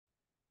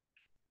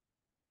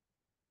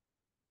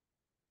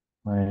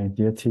My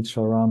dear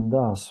teacher Ram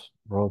Dass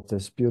wrote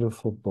this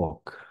beautiful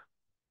book,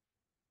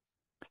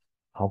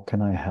 How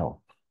Can I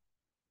Help?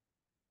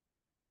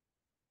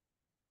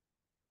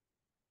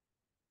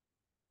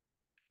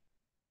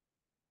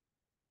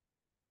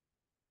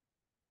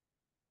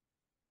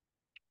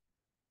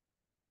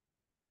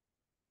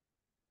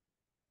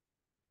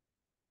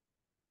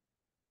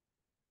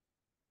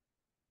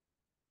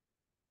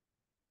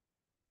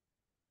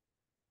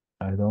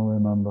 I don't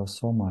remember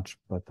so much,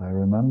 but I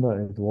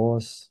remember it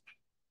was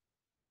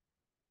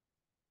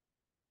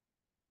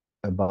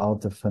about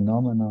the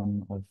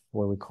phenomenon of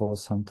what we call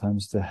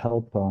sometimes the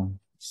helper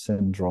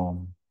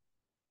syndrome.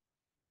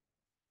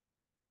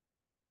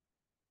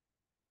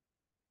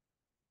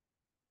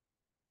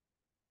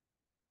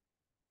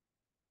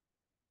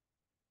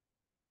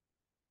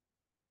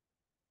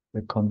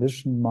 The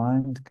conditioned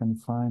mind can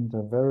find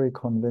a very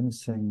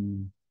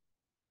convincing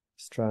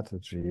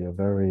strategy, a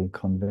very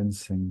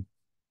convincing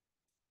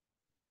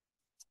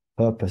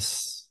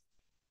purpose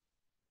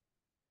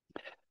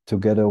to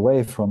get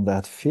away from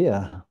that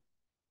fear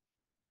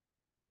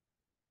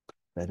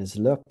that is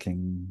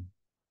lurking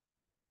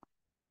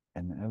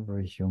in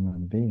every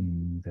human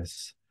being,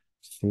 this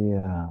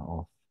fear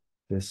of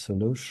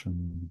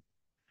dissolution,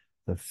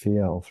 the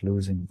fear of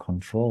losing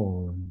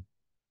control.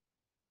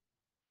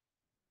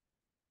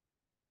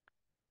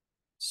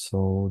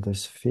 So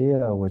this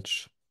fear,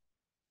 which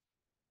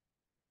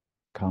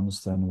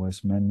comes then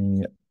with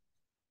many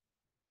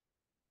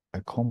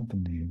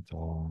accompanied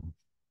or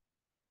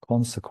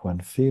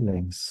consequent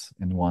feelings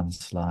in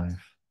one's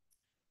life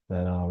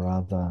that are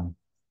rather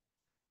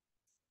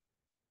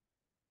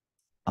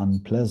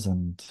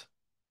unpleasant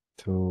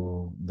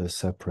to the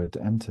separate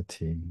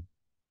entity,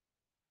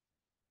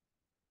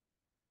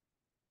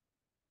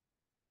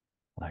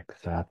 like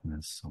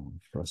sadness or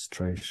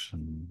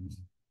frustration,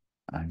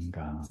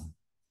 anger.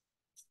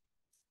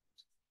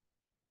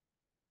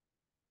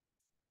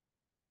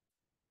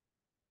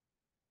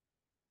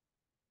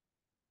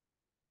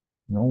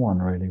 No one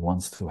really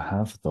wants to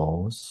have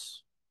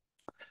those.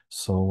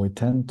 So we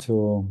tend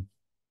to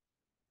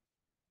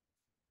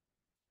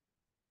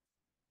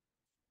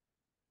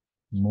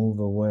move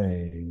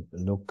away,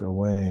 look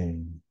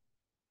away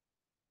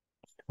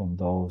from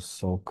those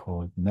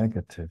so-called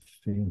negative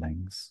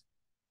feelings.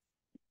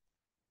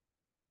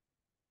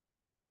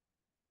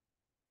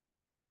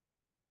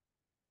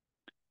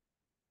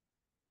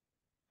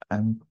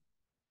 And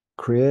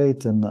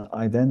create an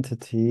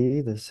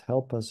identity, this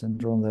helper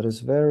syndrome, that is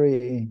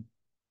very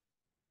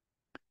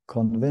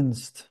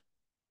convinced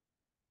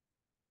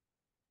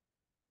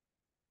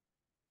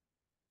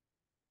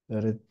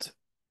that it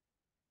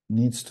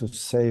needs to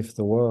save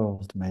the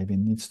world, maybe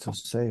needs to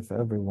save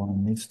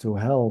everyone, needs to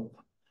help.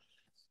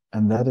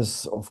 And that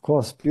is, of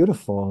course,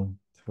 beautiful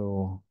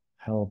to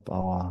help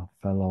our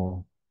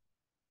fellow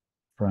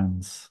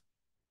friends.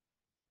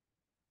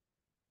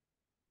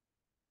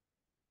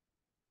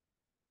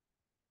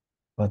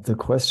 But the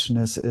question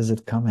is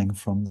it coming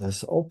from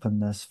this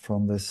openness,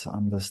 from this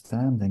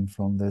understanding,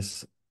 from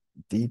this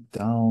deep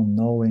down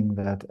knowing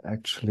that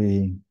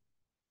actually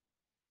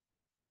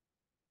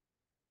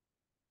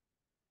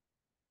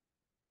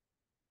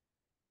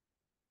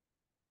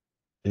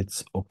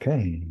it's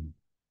okay?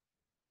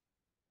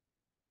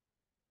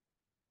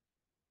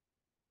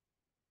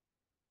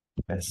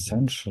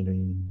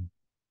 Essentially,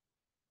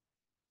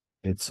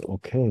 it's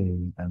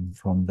okay. And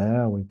from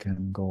there we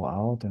can go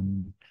out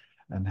and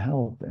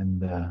help in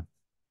the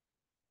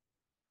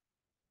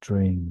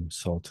dream,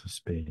 so to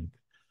speak.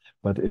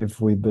 But if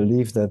we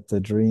believe that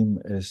the dream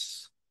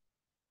is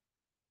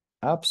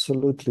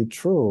absolutely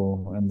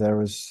true and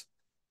there is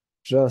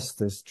just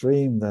this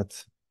dream,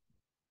 that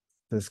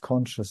this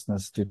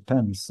consciousness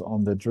depends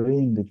on the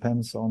dream,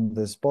 depends on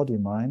this body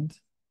mind,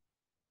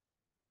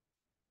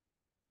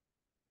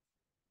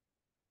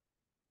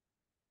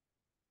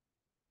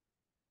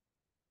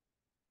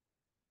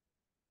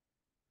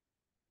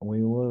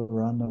 we will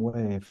run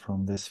away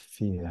from this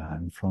fear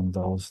and from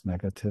those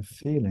negative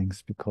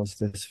feelings, because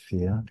this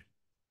fear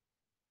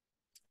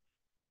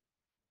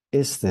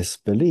is this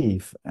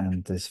belief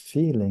and this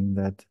feeling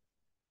that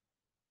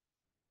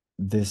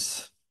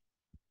this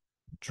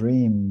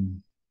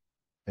dream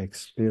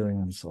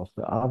experience of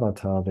the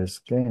avatar, this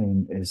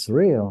game, is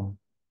real.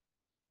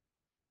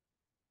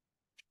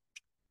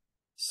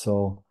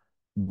 So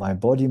my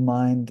body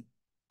mind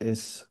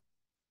is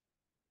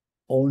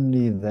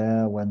only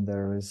there when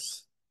there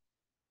is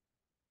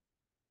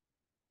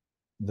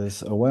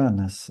this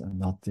awareness and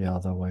not the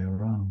other way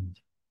around.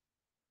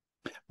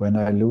 When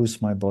I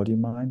lose my body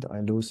mind, I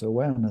lose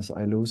awareness,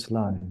 I lose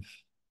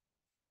life.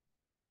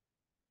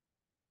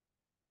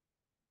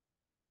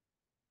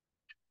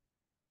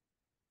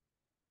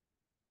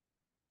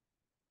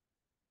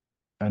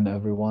 And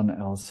everyone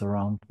else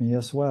around me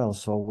as well.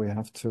 So we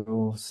have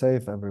to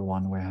save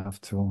everyone, we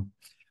have to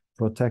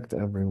protect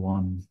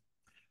everyone.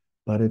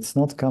 But it's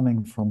not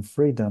coming from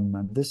freedom,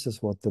 and this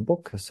is what the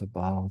book is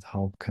about.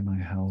 How can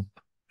I help?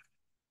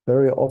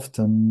 Very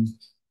often,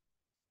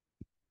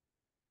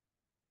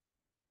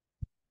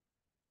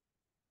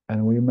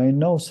 And we may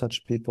know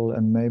such people,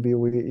 and maybe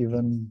we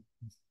even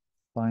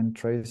find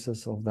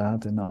traces of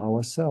that in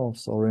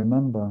ourselves or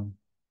remember.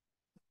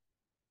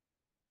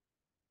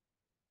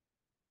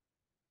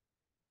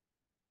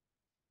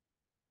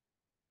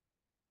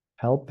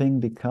 Helping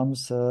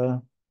becomes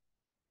a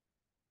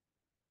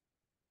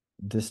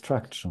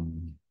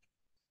distraction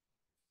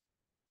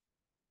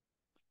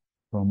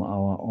from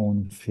our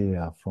own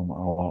fear, from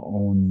our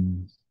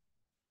own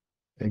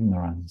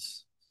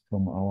ignorance,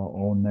 from our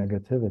own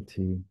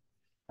negativity.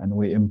 And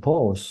we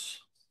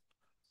impose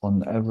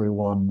on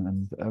everyone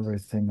and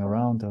everything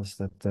around us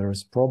that there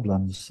is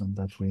problems and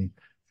that we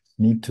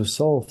need to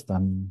solve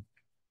them.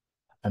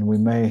 And we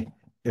may,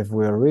 if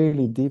we're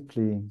really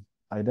deeply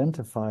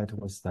identified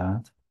with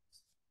that,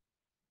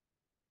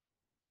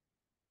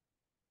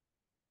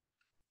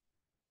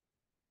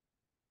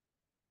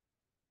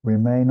 we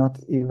may not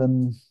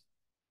even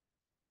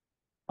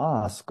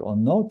ask or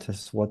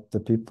notice what the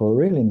people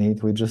really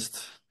need. We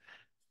just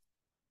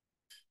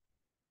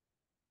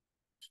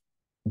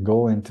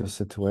go into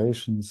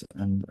situations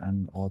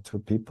and or to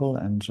people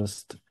and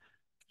just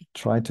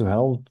try to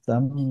help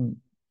them,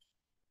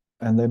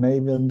 and they may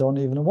even don't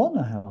even want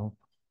to help.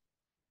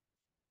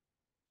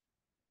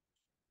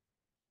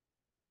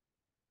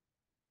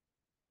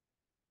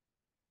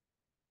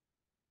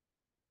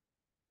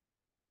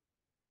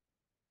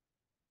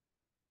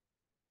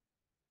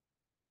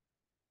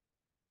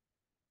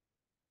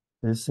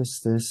 This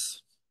is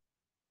this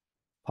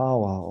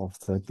power of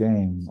the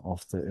game,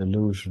 of the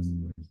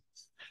illusion,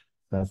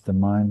 that the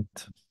mind,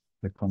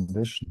 the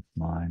conditioned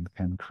mind,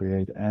 can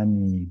create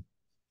any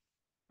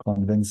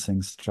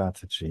convincing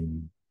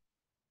strategy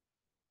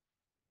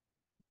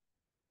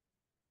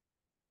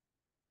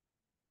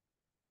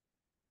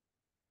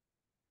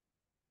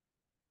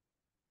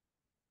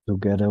to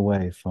get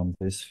away from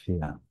this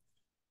fear.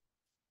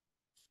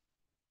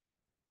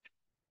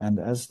 And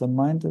as the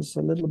mind is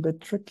a little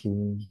bit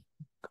tricky,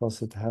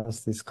 because it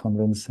has these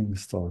convincing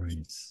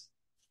stories,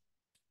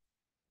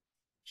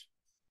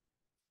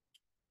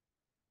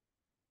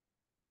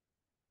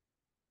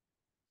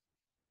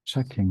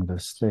 checking the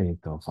state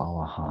of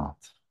our heart,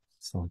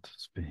 so to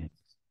speak,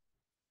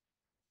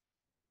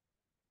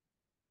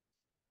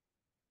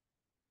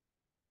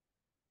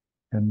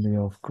 can be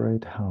of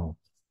great help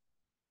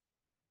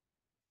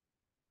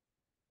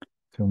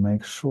to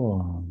make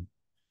sure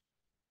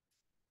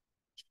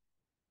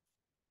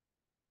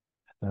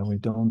that we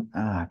don't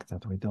act,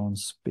 that we don't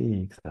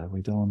speak, that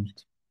we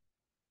don't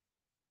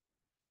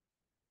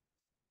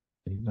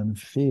even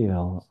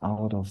feel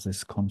out of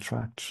this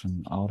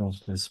contraction, out of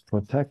this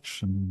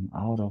protection,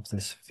 out of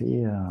this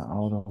fear,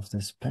 out of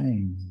this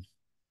pain.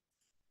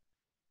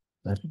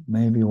 That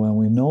maybe when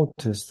we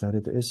notice that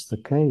it is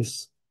the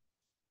case,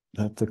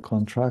 that the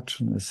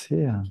contraction is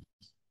here,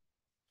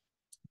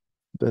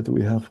 that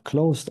we have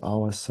closed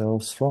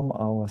ourselves from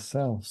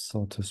ourselves,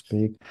 so to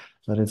speak,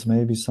 that it's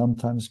maybe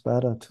sometimes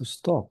better to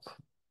stop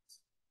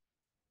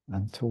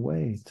and to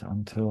wait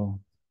until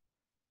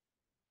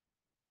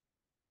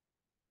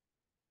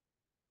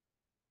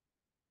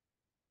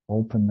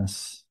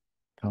openness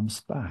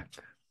comes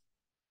back.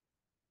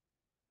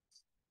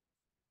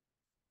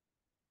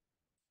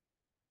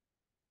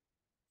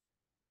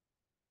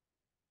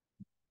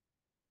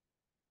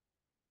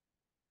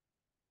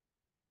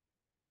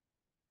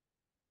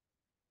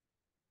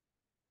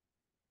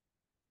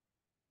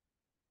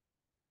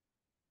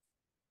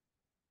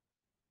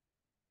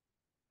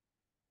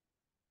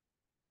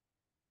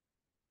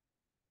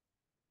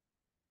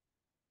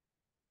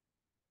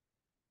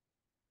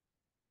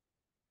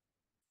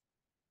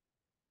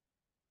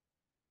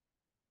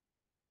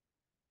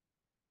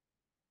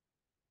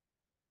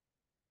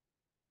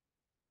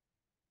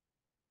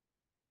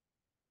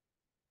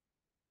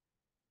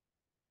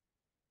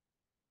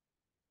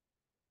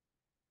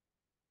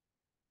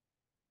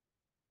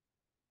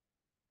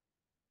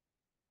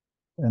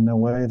 In a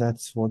way,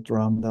 that's what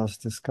Ram Dass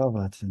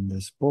discovered in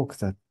this book,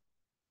 that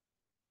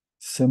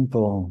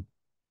simple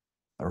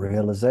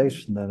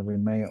realization that we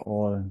may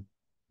all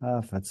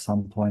have at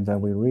some point,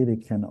 that we really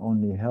can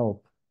only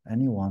help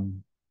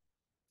anyone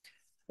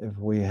if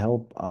we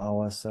help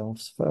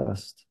ourselves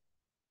first.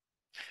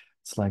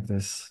 It's like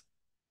this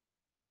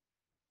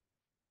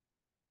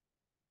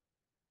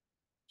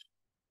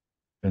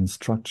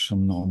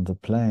instruction on the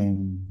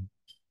plane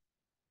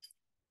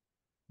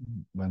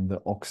when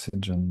the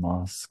oxygen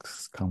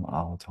masks come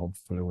out.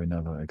 Hopefully we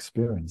never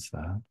experience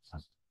that.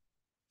 But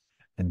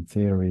in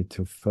theory,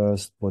 to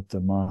first put the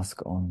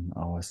mask on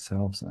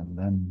ourselves and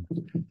then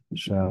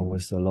share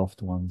with the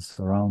loved ones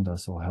around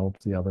us or help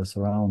the others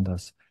around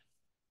us.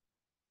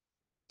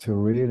 To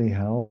really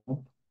help,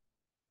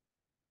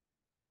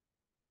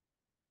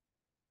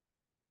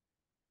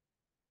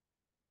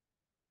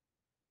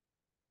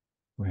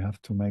 we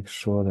have to make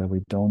sure that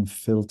we don't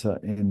filter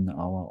in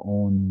our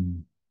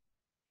own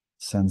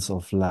sense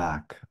of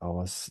lack,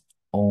 our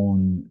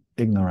own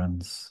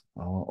ignorance,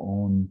 our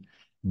own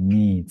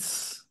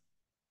needs.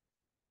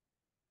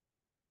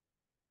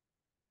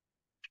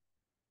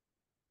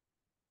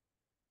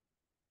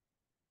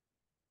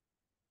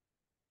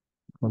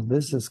 Well,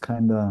 this is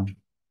kind of,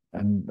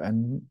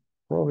 and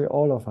probably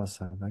all of us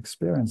have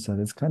experienced it.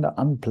 It's kind of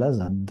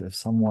unpleasant if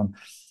someone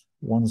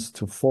wants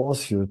to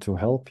force you to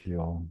help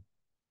you,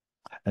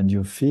 and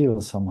you feel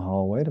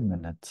somehow, wait a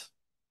minute,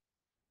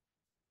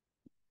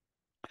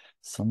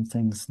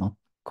 something's not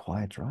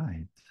quite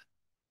right.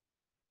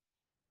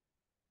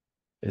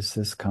 Is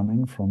this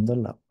coming from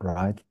the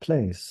right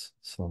place,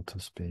 so to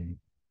speak?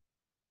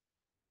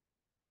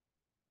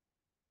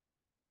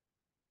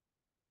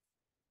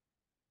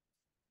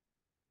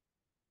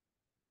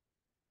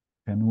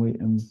 Can we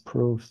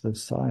improve the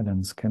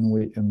silence? Can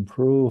we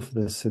improve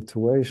the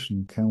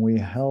situation? Can we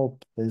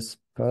help this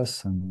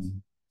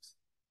person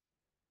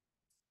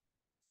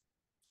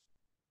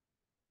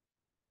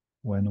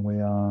when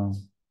we are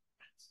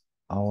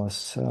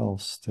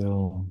ourselves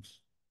still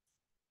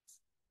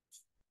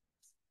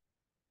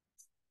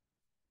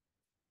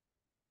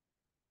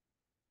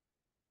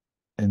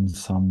in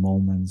some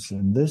moments,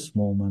 in this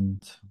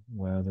moment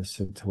where the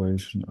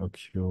situation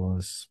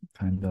occurs,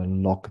 kind of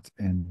locked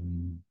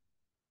in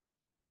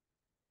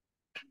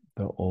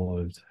the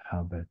old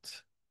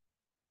habit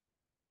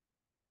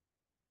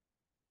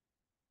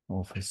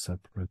of a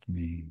separate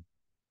me?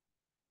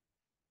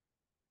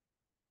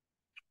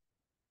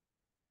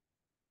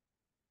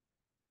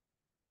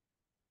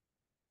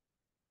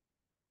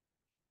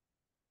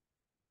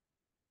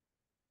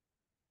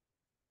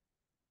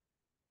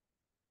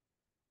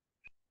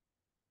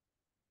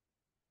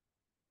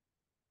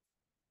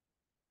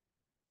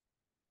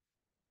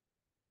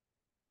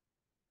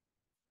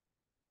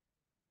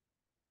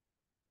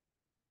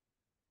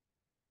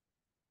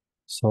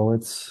 So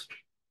it's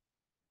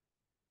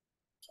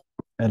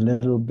a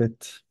little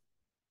bit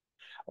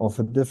of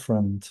a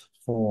different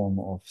form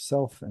of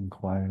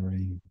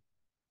self-inquiry.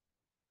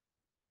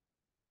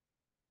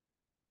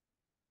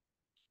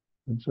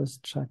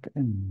 Just check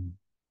in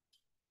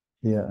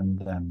here and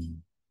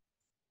then,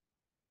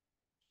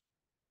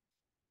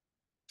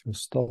 to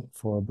stop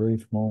for a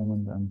brief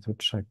moment and to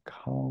check,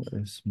 how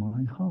is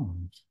my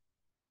heart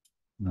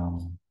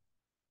now?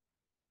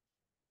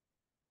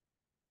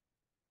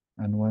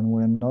 And when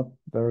we're not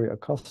very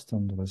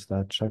accustomed with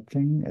that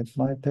checking, it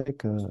might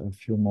take a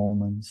few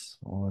moments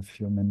or a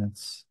few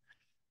minutes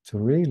to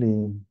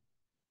really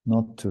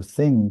not to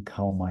think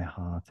how my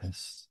heart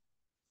is,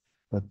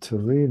 but to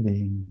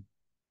really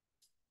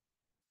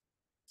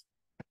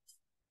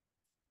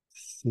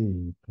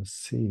see,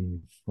 perceive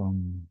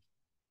from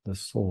the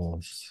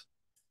source,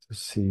 to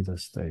see the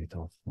state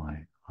of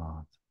my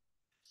heart.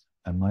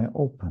 Am I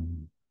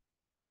open?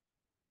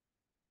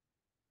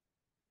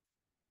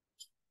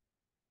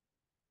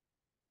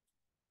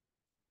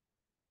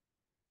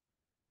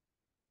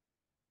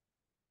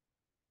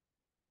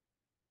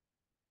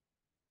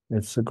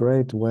 It's a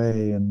great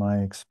way, in my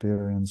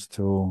experience,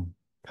 to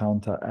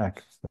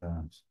counteract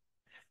the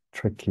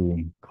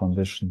tricky,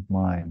 conditioned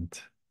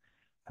mind,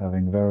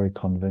 having very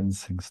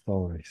convincing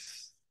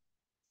stories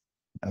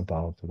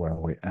about where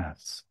we're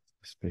at, so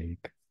to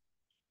speak.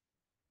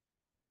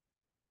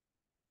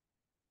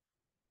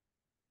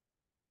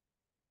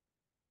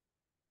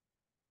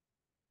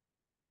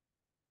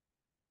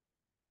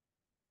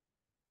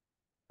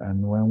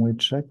 And when we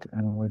check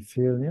and we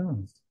feel, yeah,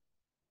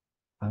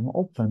 I'm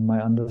open,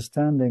 my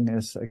understanding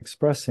is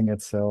expressing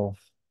itself,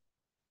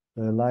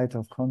 the light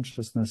of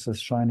consciousness is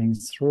shining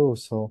through,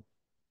 so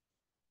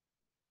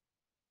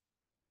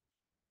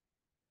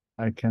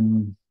I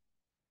can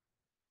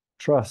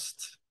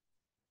trust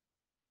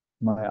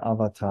my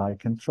avatar, I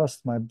can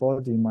trust my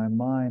body, my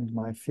mind,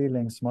 my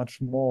feelings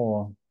much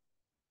more,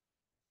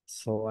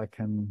 so I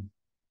can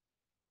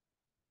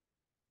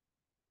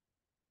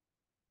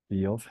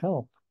be of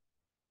help,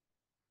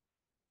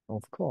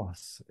 of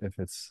course, if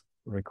it's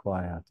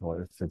required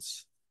or if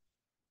it's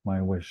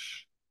my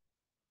wish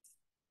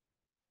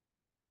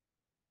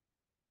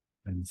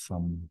in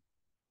some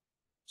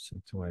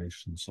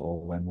situations,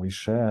 or when we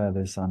share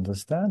this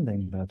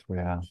understanding that we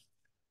are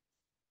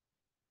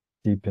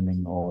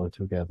deepening all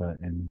together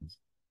in.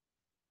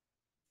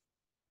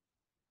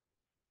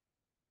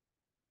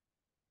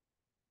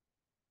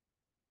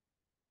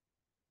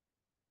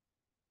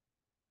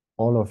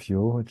 All of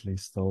you, at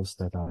least those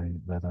that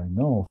I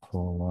know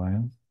for a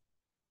while,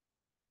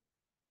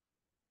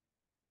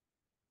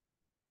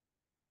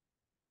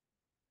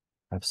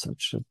 have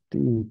such a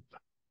deep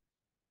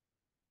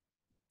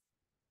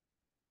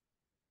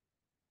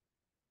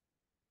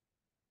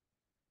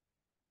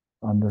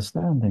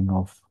understanding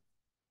of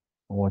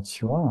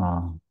what you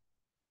are,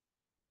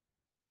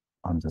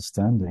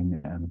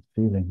 understanding and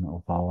feeling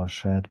of our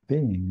shared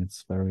being.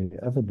 It's very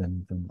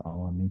evident in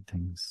our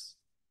meetings.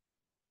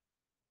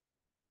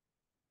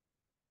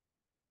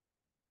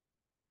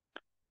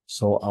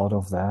 So out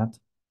of that,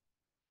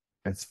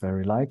 it's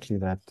very likely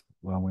that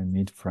when we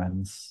meet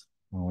friends,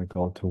 when we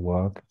go to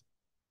work,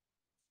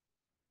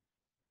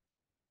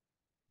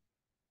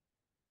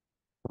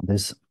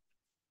 this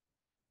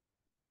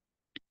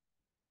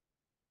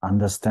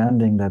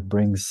understanding that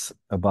brings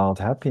about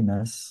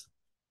happiness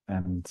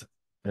and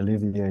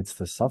alleviates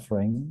the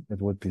suffering, it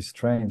would be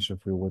strange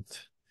if we would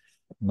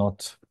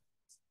not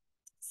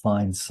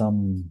find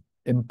some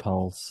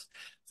impulse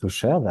to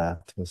share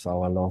that with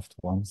our loved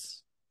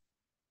ones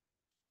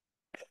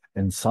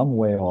in some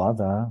way or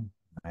other.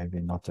 Maybe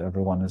not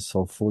everyone is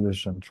so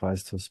foolish and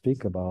tries to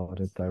speak about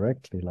it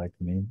directly like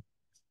me.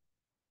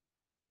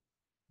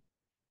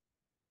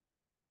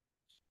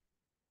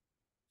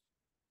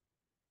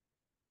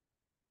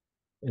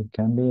 It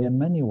can be in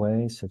many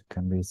ways. It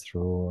can be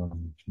through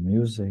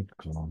music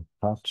or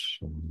touch,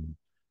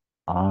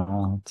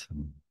 art,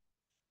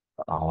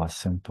 our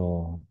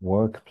simple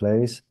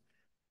workplace,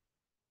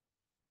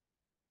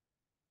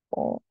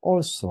 or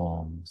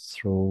also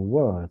through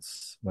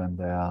words when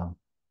they are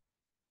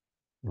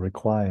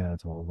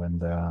required or when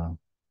they are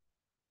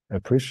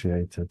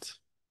appreciated.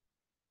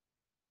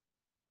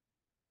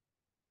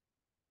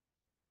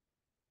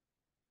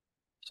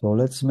 So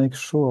let's make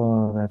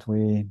sure that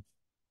we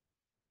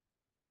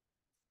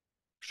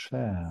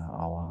share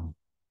our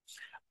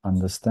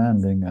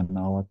understanding and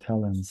our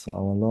talents,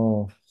 our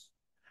love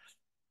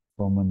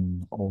from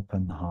an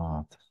open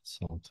heart,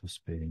 so to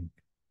speak.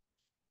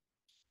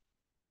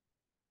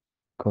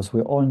 Because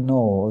we all know,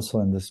 also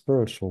in the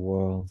spiritual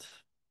world,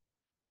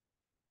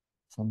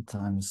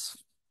 sometimes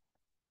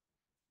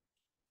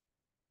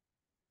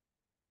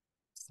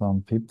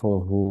some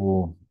people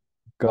who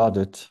got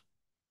it,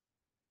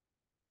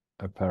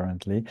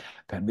 apparently,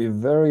 can be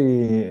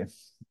very,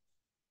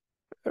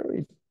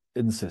 very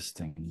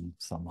insisting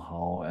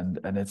somehow. And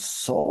it's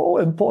so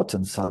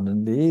important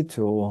suddenly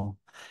to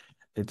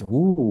it,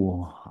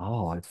 ooh,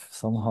 oh, it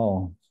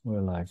somehow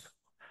we're like,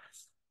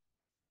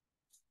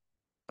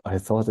 I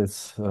thought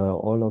it's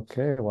all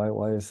okay.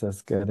 Why is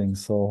this getting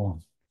so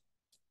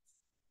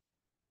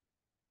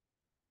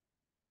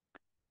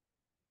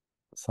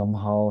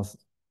somehow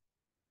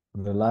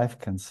the life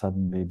can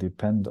suddenly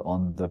depend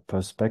on the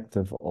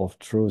perspective of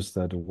truth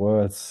that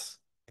words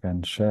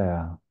can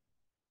share.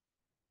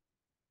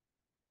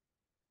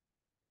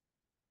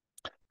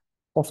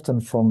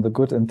 Often from the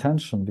good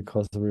intention,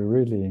 because we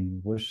really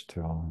wish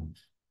to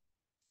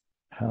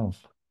help.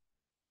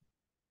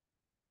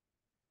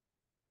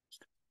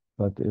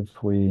 But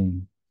if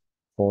we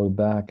fall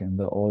back in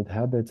the old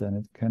habit, and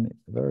it can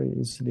very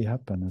easily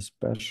happen,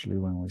 especially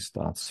when we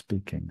start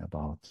speaking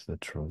about the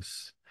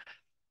truth,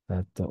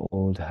 that the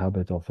old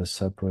habit of a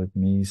separate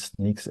me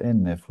sneaks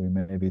in if we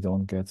maybe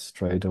don't get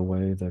straight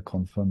away the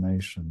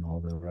confirmation or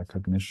the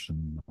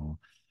recognition or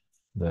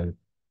the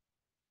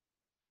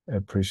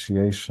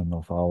appreciation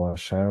of our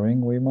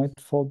sharing. We might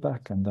fall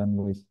back, and then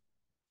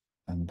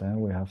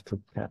we have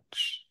to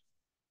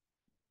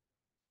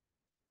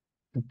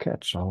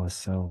catch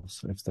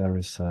ourselves if there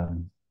is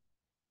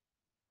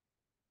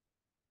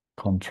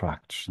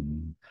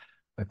contraction,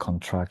 a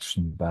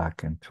contraction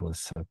back into a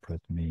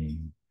separate me.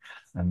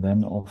 And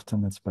then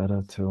often it's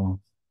better to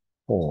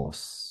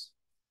pause